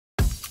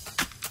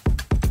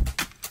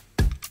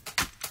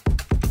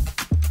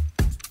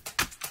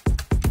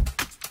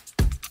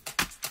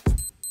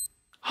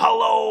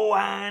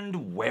Hello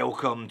and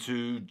welcome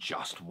to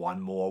Just One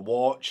More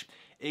Watch.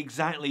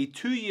 Exactly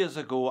 2 years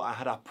ago I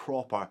had a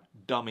proper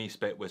dummy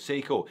spit with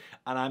Seiko,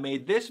 and I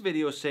made this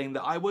video saying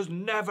that I was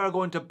never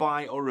going to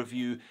buy or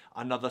review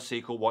another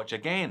Seiko watch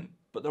again.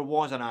 But there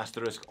was an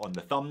asterisk on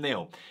the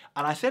thumbnail.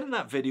 And I said in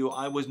that video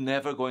I was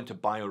never going to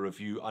buy or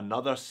review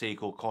another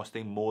Seiko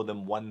costing more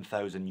than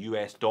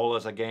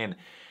 $1,000 again.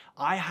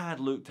 I had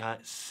looked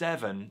at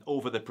 7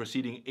 over the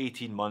preceding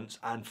 18 months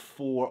and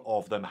 4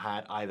 of them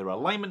had either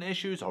alignment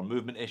issues or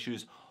movement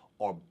issues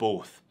or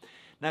both.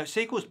 Now,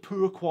 Seiko's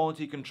poor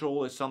quality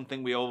control is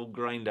something we all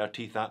grind our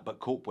teeth at but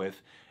cope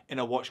with in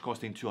a watch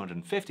costing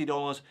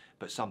 $250,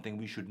 but something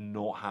we should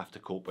not have to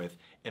cope with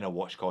in a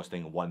watch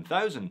costing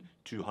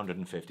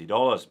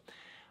 $1,250.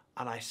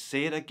 And I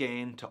say it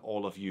again to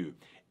all of you.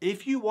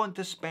 If you want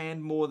to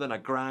spend more than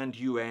 $1,000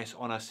 US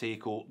on a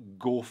Seiko,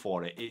 go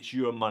for it. It's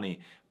your money.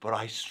 But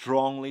I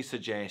strongly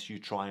suggest you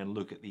try and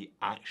look at the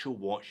actual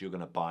watch you're going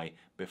to buy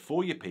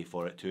before you pay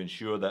for it to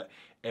ensure that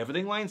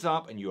everything lines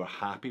up and you're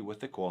happy with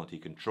the quality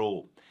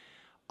control.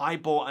 I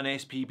bought an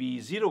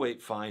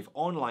SPB-085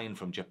 online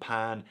from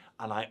Japan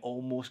and I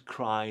almost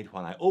cried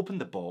when I opened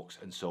the box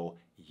and saw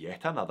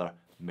yet another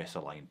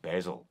misaligned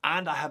bezel.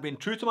 And I have been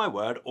true to my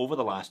word over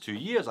the last 2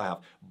 years. I have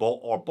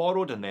bought or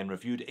borrowed and then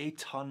reviewed a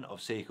ton of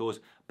Seikos,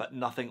 but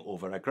nothing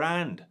over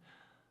 $1,000.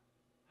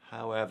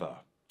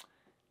 However,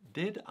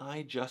 did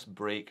I just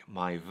break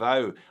my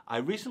vow? I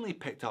recently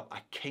picked up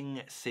a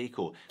King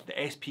Seiko, the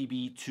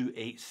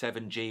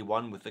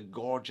SPB-287J1 with the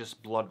gorgeous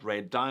blood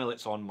red dial.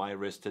 It's on my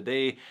wrist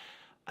today,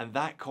 and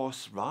that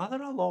costs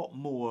rather a lot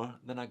more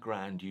than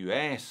 $1,000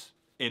 US.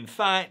 In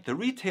fact, the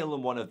retail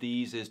on one of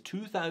these is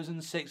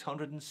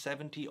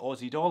 2,670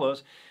 Aussie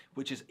dollars,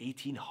 which is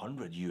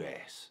 1,800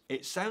 US.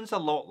 It sounds a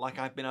lot like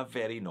I've been a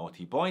very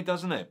naughty boy,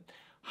 doesn't it?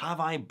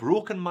 Have I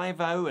broken my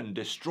vow and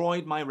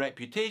destroyed my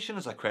reputation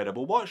as a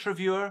credible watch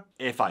reviewer?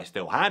 If I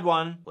still had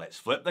one, let's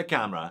flip the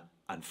camera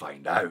and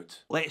find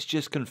out. Let's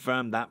just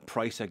confirm that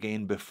price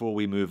again before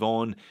we move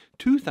on.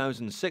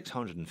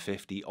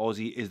 2,650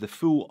 Aussie is the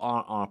full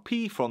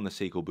RRP from the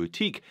Seiko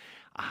boutique.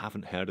 I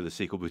haven't heard of the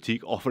Seiko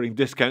boutique offering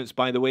discounts,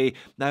 by the way.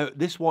 Now,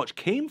 this watch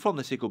came from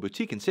the Seiko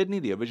boutique in Sydney.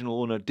 The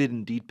original owner did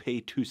indeed pay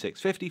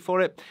 $2,650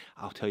 for it.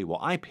 I'll tell you what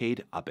I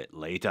paid a bit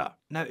later.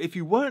 Now, if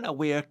you weren't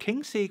aware,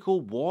 King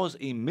Seiko was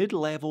a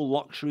mid-level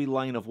luxury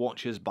line of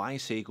watches by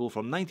Seiko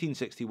from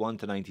 1961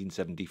 to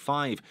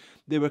 1975.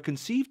 They were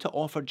conceived to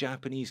offer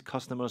Japanese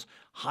customers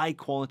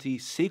high-quality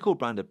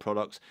Seiko-branded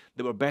products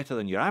that were better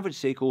than your average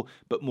Seiko,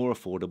 but more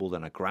affordable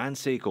than a Grand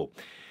Seiko.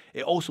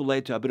 It also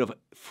led to a bit of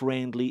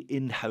friendly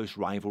in-house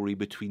rivalry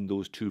between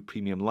those two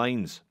premium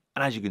lines.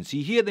 And as you can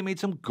see here, they made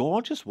some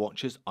gorgeous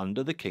watches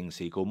under the King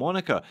Seiko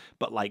moniker.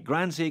 But like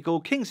Grand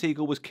Seiko, King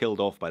Seiko was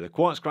killed off by the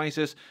quartz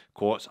crisis,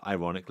 quartz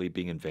ironically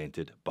being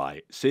invented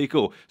by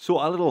Seiko.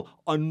 So a little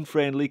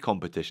unfriendly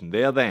competition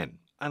there then.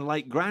 And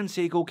like Grand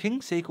Seiko, King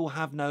Seiko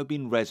have now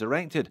been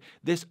resurrected.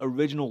 This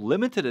original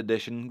limited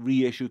edition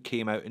reissue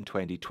came out in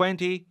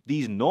 2020.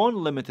 These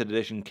non-limited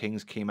edition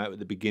Kings came out at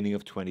the beginning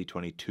of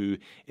 2022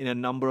 in a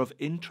number of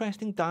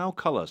interesting dial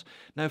colours.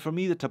 Now for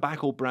me, the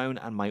tobacco brown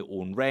and my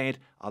own red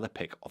are the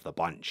pick of the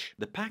bunch.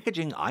 The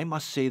packaging, I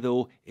must say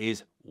though,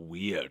 is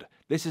weird.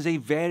 This is a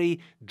very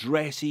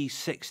dressy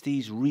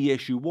 60s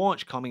reissue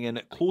watch coming in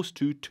at close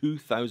to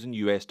 $2,000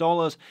 US,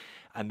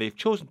 and they've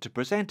chosen to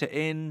present it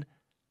in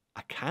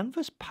a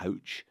canvas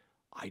pouch.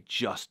 I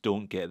just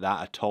don't get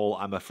that at all,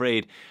 I'm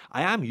afraid.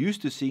 I am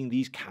used to seeing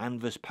these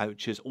canvas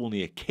pouches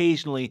only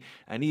occasionally,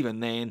 and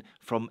even then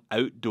from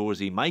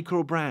outdoorsy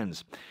micro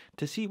brands.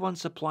 To see one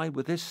supplied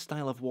with this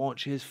style of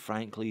watch is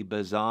frankly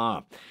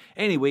bizarre.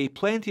 Anyway,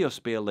 plenty of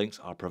spare links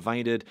are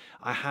provided.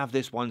 I have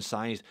this one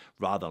sized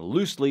rather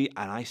loosely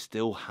and I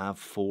still have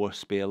 4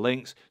 spare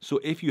links,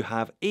 so if you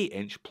have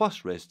 8-inch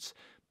plus wrists,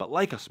 but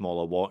like a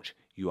smaller watch,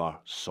 you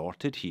are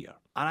sorted here.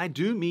 And I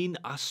do mean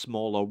a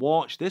smaller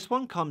watch. This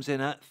one comes in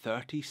at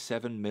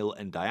 37mm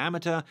in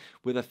diameter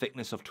with a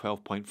thickness of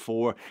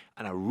 12.4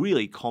 and a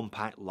really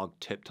compact lug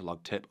tip to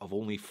lug tip of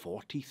only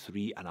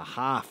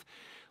 43.5.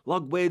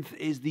 Lug width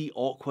is the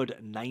awkward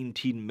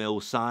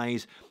 19mm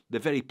size. The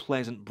very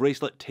pleasant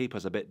bracelet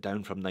tapers a bit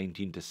down from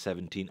 19 to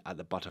 17 at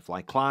the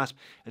butterfly clasp,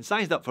 and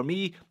sized up for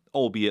me,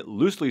 albeit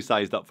loosely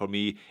sized up for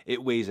me,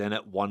 it weighs in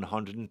at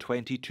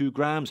 122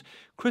 grams.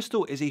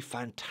 Crystal is a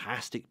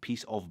fantastic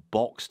piece of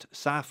boxed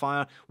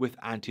sapphire with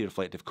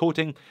anti-reflective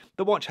coating.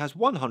 The watch has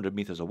 100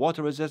 meters of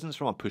water resistance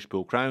from a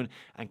push-pull crown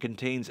and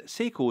contains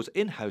Seiko's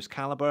in-house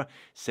caliber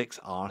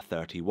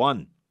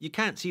 6R31. You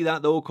can't see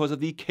that though because of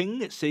the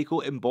King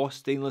Seiko embossed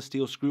stainless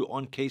steel screw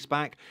on case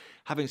back,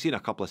 Having seen a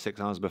couple of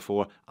 6Rs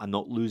before, I'm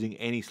not losing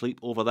any sleep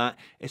over that,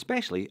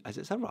 especially as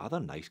it's a rather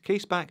nice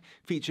caseback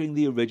featuring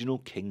the original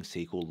King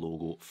Seiko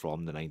logo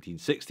from the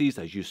 1960s,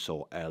 as you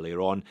saw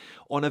earlier on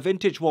a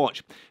vintage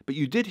watch. But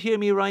you did hear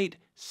me right,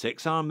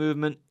 6R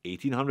movement,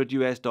 $1,800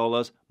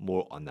 US,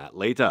 more on that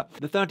later.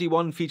 The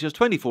 31 features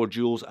 24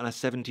 joules and a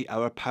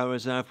 70-hour power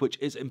reserve, which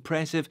is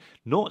impressive.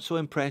 Not so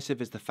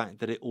impressive is the fact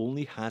that it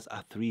only has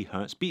a 3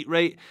 Hz beat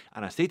rate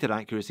and a stated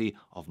accuracy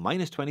of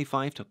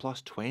 -25 to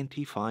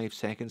 +25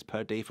 seconds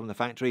per day from the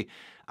factory.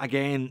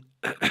 Again,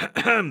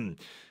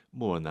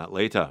 more on that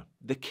later.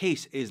 The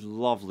case is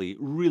lovely,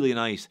 really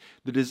nice.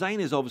 The design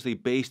is obviously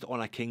based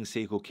on a King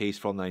Seiko case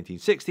from the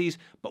 1960s,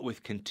 but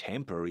with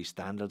contemporary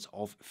standards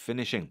of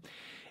finishing.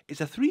 It's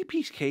a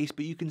 3-piece case,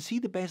 but you can see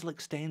the bezel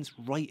extends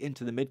right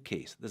into the mid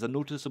case. There's a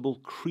noticeable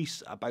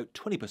crease about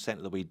 20%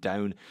 of the way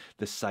down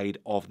the side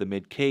of the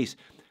mid case.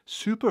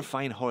 Super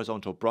fine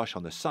horizontal brush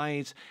on the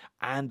sides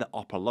and the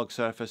upper lug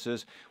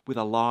surfaces, with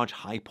a large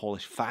high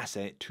polish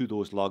facet to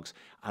those lugs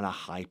and a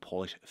high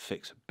polish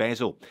fixed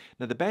bezel.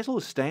 Now the bezel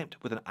is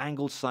stepped with an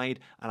angled side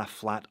and a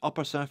flat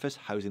upper surface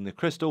housing the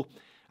crystal.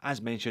 As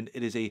mentioned,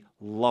 it is a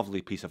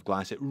lovely piece of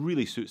glass. It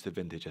really suits the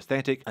vintage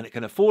aesthetic, and it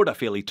can afford a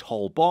fairly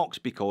tall box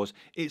because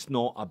it's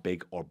not a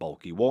big or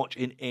bulky watch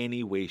in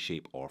any way,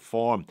 shape or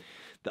form.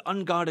 The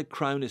unguarded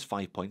crown is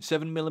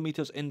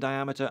 5.7mm in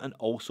diameter and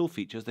also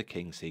features the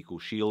King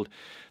Seiko shield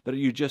that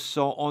you just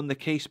saw on the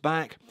case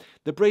back.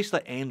 The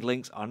bracelet end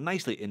links are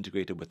nicely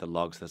integrated with the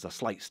lugs. There's a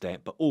slight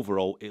step, but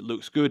overall it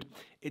looks good.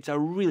 It's a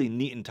really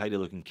neat and tidy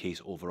looking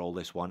case overall,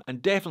 this one,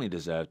 and definitely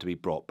deserved to be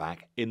brought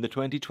back in the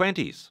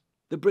 2020s.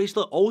 The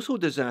bracelet also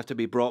deserves to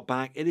be brought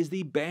back. It is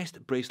the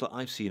best bracelet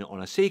I've seen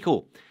on a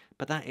Seiko.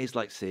 But that is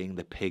like saying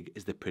the pig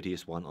is the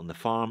prettiest one on the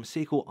farm.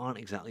 Seiko aren't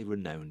exactly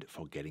renowned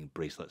for getting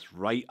bracelets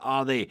right,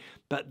 are they?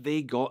 But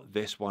they got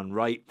this one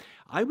right.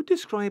 I would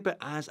describe it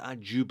as a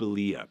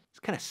jubileer. It's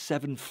kind of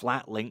 7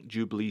 flat link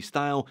jubilee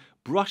style,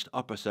 brushed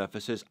upper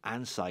surfaces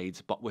and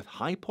sides, but with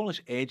high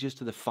polish edges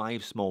to the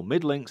 5 small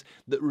mid links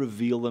that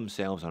reveal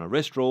themselves on a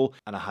wrist roll,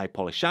 and a high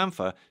polish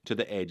chamfer to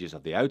the edges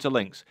of the outer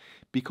links.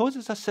 Because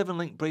it's a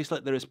 7-link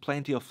bracelet, there is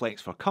plenty of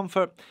flex for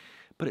comfort,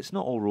 but it's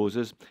not all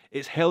roses.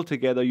 It's held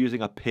together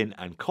using a pin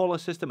and collar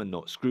system and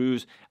not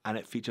screws, and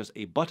it features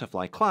a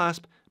butterfly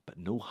clasp, but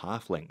no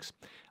half links.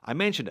 I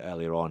mentioned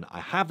earlier on, I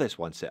have this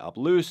one set up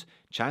loose.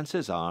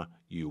 Chances are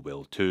you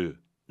will too.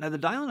 Now the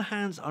dial and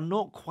hands are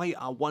not quite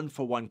a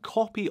 1-for-1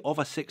 copy of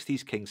a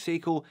 60s King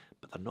Seiko,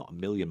 but they're not a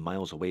million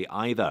miles away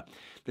either.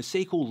 The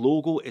Seiko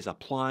logo is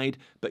applied,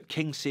 but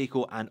King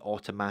Seiko and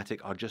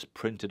Automatic are just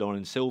printed on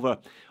in silver.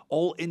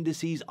 All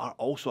indices are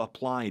also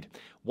applied.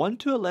 1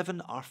 to 11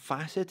 are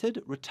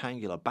faceted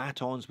rectangular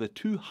batons with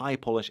 2 high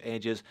polish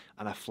edges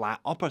and a flat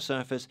upper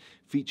surface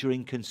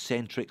featuring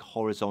concentric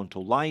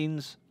horizontal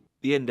lines.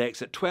 The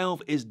index at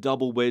 12 is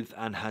double width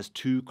and has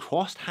 2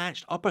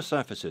 cross-hatched upper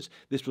surfaces.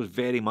 This was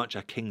very much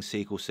a King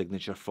Seiko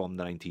signature from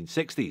the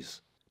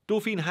 1960s.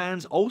 Dauphine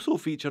hands also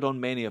featured on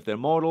many of their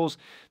models.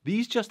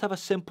 These just have a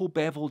simple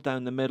bevel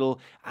down the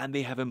middle, and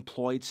they have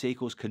employed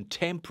Seiko's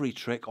contemporary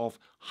trick of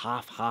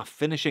half-half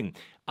finishing,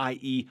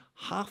 i.e.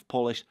 half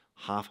polished,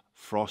 half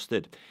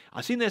frosted.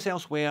 I've seen this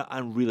elsewhere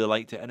and really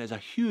liked it, and there's a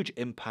huge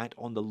impact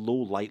on the low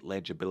light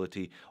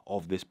legibility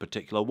of this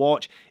particular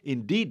watch.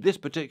 Indeed, this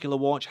particular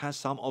watch has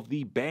some of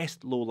the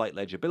best low light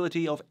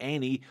legibility of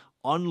any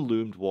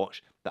unloomed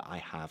watch that I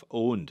have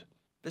owned.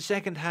 The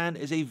second hand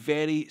is a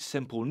very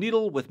simple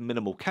needle with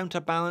minimal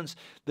counterbalance.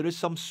 There is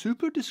some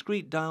super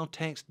discreet dial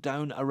text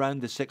down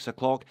around the 6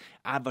 o'clock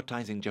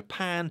advertising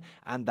Japan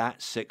and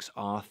that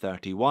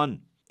 6R31.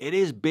 It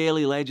is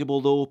barely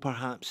legible though.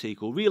 Perhaps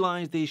Seiko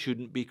realised they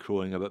shouldn't be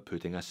crowing about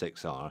putting a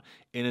 6R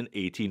in an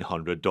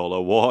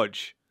 $1,800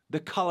 watch. The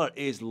colour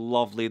is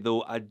lovely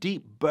though, a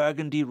deep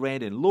burgundy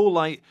red in low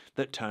light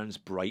that turns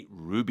bright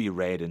ruby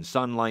red in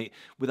sunlight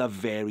with a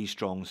very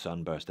strong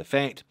sunburst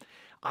effect.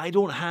 I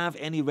don't have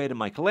any red in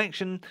my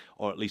collection,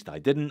 or at least I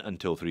didn't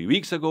until 3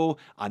 weeks ago,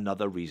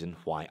 another reason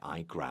why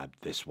I grabbed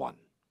this one.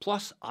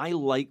 Plus, I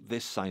like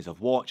this size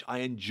of watch. I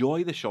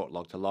enjoy the short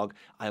lug to lug,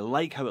 I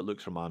like how it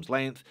looks from arm's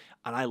length,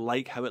 and I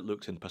like how it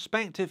looks in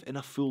perspective in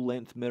a full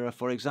length mirror,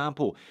 for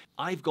example.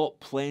 I've got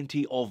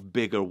plenty of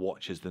bigger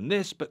watches than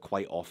this, but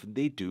quite often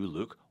they do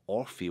look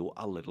or feel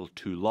a little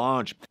too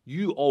large.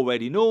 You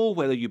already know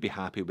whether you'd be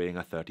happy wearing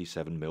a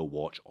 37mm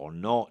watch or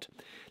not.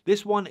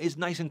 This one is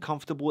nice and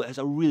comfortable. It has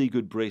a really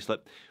good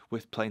bracelet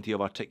with plenty of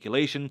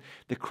articulation.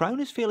 The crown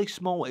is fairly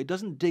small. It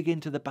doesn't dig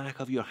into the back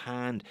of your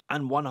hand,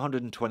 and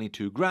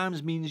 122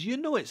 grams means you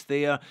know it's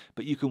there,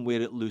 but you can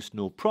wear it loose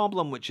no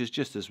problem, which is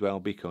just as well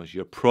because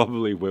you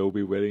probably will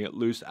be wearing it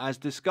loose as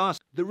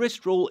discussed. The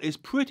wrist roll is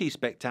pretty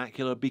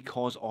spectacular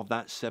because of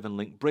that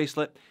 7-link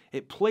bracelet.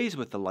 It plays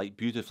with the light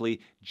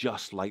beautifully,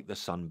 just like the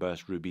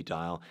sunburst ruby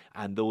dial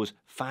and those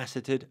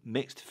faceted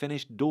mixed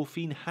finished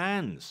Dauphine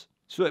hands.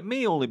 So it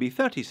may only be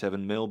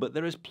 37mm, but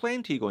there is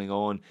plenty going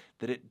on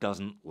that it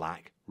doesn't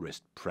lack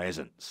wrist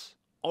presence.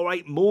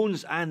 Alright,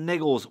 moans and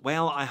niggles.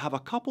 Well, I have a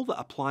couple that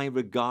apply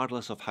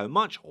regardless of how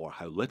much or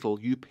how little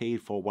you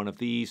paid for one of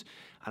these,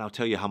 and I'll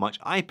tell you how much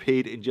I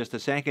paid in just a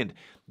second.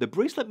 The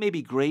bracelet may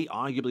be great,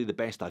 arguably the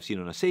best I've seen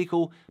on a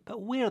Seiko,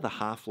 but where are the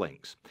half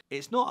links?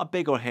 It's not a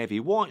big or heavy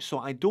watch, so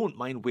I don't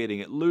mind wearing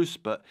it loose,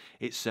 but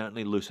it's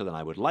certainly looser than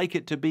I would like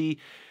it to be.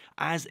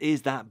 As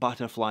is that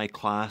butterfly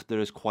clasp,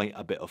 there is quite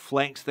a bit of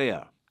flex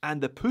there. And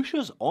the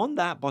pushers on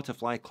that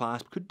butterfly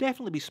clasp could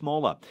definitely be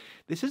smaller.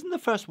 This isn't the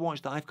first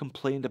watch that I've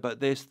complained about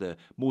this. The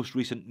most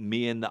recent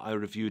Mayan that I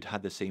reviewed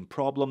had the same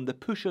problem. The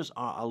pushers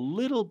are a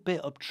little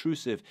bit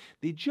obtrusive.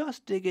 They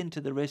just dig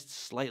into the wrist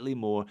slightly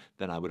more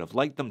than I would have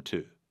liked them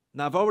to.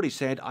 Now, I've already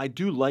said I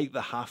do like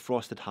the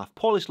half-frosted,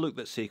 half-polished look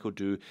that Seiko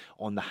do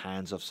on the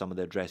hands of some of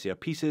their dressier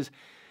pieces,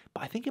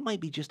 but I think it might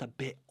be just a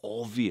bit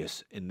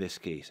obvious in this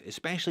case,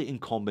 especially in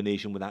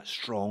combination with that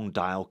strong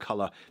dial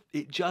colour.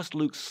 It just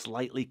looks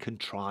slightly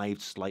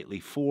contrived, slightly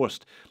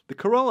forced. The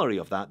corollary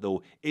of that,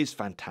 though, is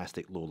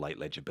fantastic low light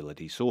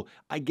legibility, so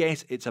I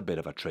guess it's a bit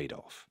of a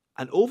trade-off.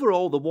 And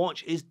overall, the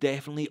watch is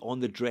definitely on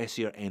the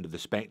dressier end of the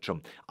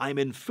spectrum. I'm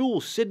in full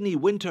Sydney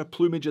winter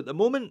plumage at the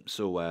moment,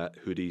 so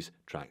hoodies,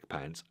 track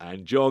pants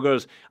and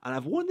joggers. And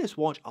I've worn this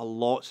watch a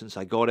lot since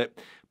I got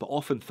it, but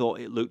often thought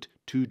it looked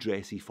too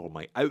dressy for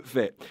my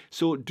outfit.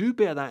 So do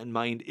bear that in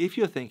mind. If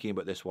you're thinking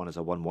about this one as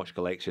a one watch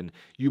collection,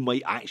 you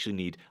might actually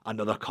need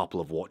another couple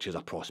of watches,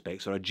 a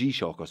Prospex or a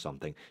G-Shock or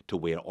something to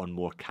wear on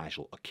more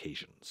casual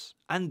occasions.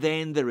 And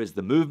then there is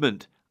the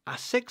movement. A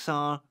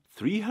 6R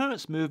 3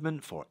 Hz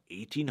movement for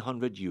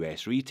 $1,800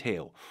 US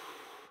retail.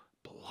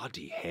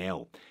 Bloody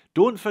hell.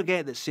 Don't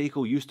forget that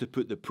Seiko used to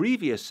put the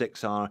previous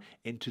 6R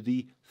into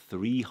the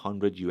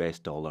 $300 US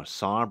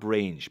SARB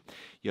range.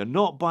 You're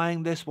not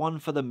buying this one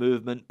for the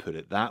movement, put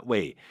it that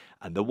way.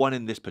 And the one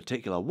in this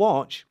particular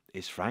watch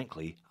is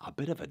frankly a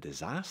bit of a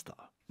disaster.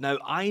 Now,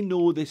 I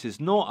know this is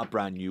not a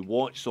brand new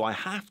watch, so I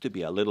have to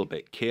be a little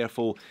bit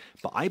careful,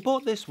 but I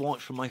bought this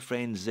watch from my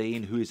friend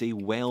Zane, who is a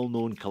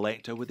well-known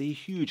collector with a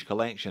huge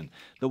collection.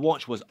 The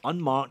watch was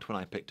unmarked when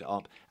I picked it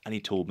up, and he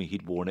told me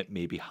he'd worn it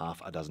maybe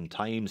half a dozen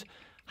times.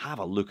 Have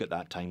a look at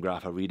that time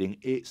graph reading,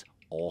 it's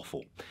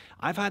awful.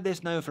 I've had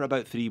this now for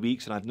about 3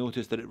 weeks, and I've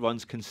noticed that it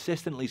runs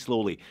consistently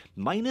slowly,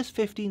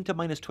 -15 to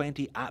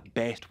 -20 at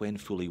best when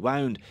fully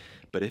wound,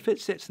 but if it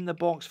sits in the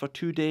box for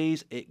 2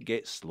 days, it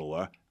gets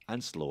slower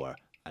and slower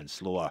and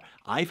slower.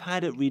 I've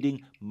had it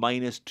reading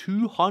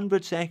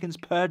 -200 seconds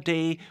per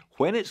day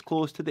when it's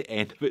close to the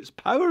end of its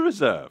power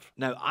reserve.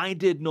 Now, I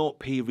did not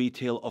pay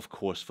retail, of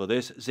course, for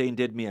this. Zane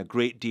did me a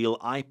great deal.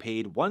 I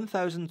paid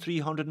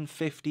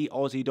 1,350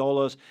 Aussie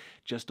dollars,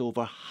 just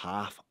over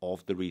half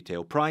of the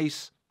retail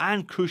price,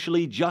 and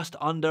crucially just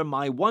under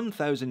my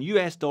 1,000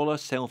 US dollar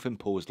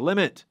self-imposed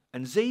limit.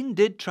 And Zane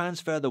did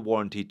transfer the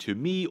warranty to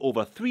me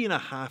over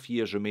 3.5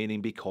 years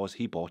remaining because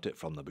he bought it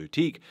from the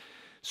boutique.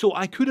 So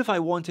I could, if I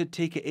wanted,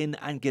 take it in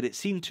and get it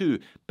seen to,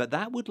 but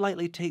that would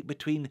likely take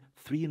between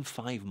 3 and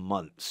 5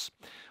 months.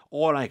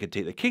 Or I could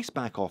take the case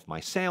back off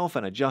myself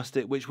and adjust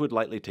it, which would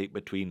likely take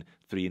between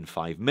 3 and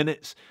 5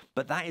 minutes,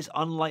 but that is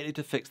unlikely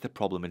to fix the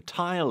problem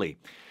entirely.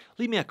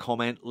 Leave me a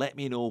comment, let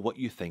me know what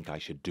you think I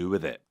should do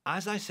with it.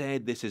 As I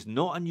said, this is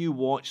not a new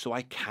watch, so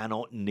I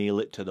cannot nail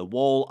it to the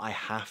wall. I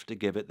have to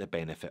give it the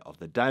benefit of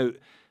the doubt.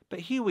 But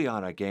here we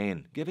are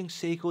again, giving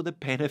Seiko the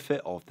benefit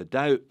of the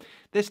doubt.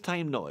 This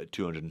time not at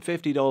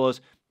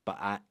 $250, but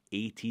at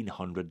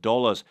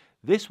 $1,800.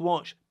 This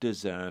watch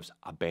deserves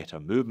a better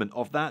movement.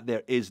 Of that,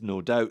 there is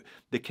no doubt.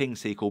 The King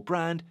Seiko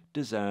brand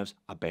deserves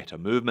a better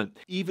movement.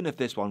 Even if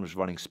this one was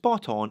running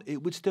spot on,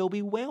 it would still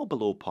be well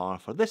below par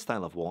for this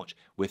style of watch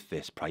with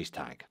this price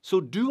tag.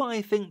 So do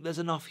I think there's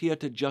enough here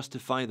to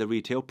justify the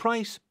retail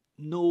price?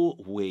 No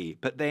way.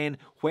 But then,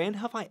 when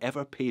have I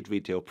ever paid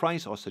retail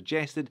price or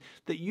suggested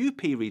that you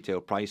pay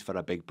retail price for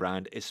a big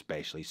brand,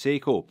 especially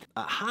Seiko?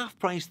 At half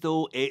price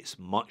though, it's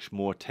much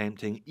more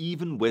tempting,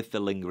 even with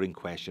the lingering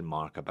question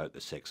mark about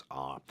the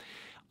 6R.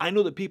 I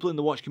know that people in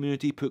the watch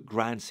community put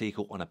Grand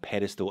Seiko on a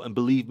pedestal, and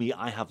believe me,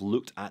 I have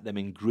looked at them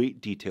in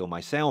great detail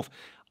myself.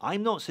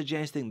 I'm not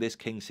suggesting this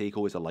King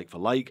Seiko is a like for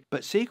like,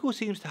 but Seiko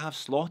seems to have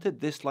slotted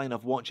this line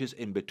of watches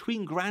in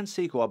between Grand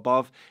Seiko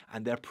above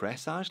and their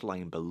Presage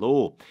line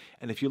below.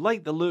 And if you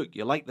like the look,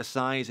 you like the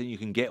size, and you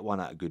can get one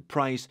at a good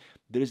price,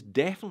 there is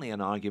definitely an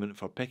argument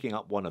for picking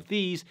up one of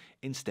these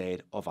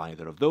instead of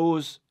either of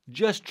those.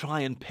 Just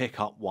try and pick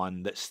up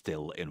one that's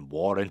still in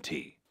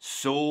warranty.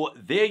 So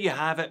there you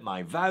have it,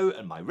 my vow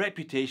and my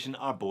reputation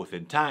are both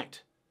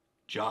intact.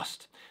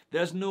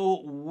 There's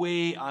no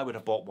way I would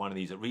have bought one of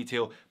these at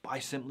retail, but I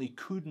simply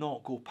could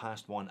not go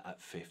past one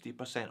at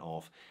 50%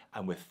 off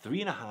and with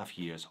 3.5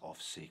 years of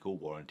Seiko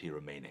warranty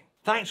remaining.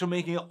 Thanks for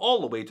making it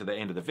all the way to the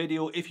end of the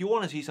video. If you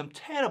want to see some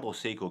terrible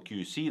Seiko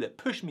QC that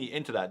pushed me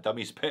into that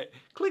dummy spit,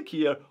 click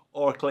here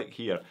or click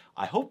here.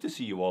 I hope to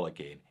see you all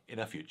again in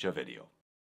a future video.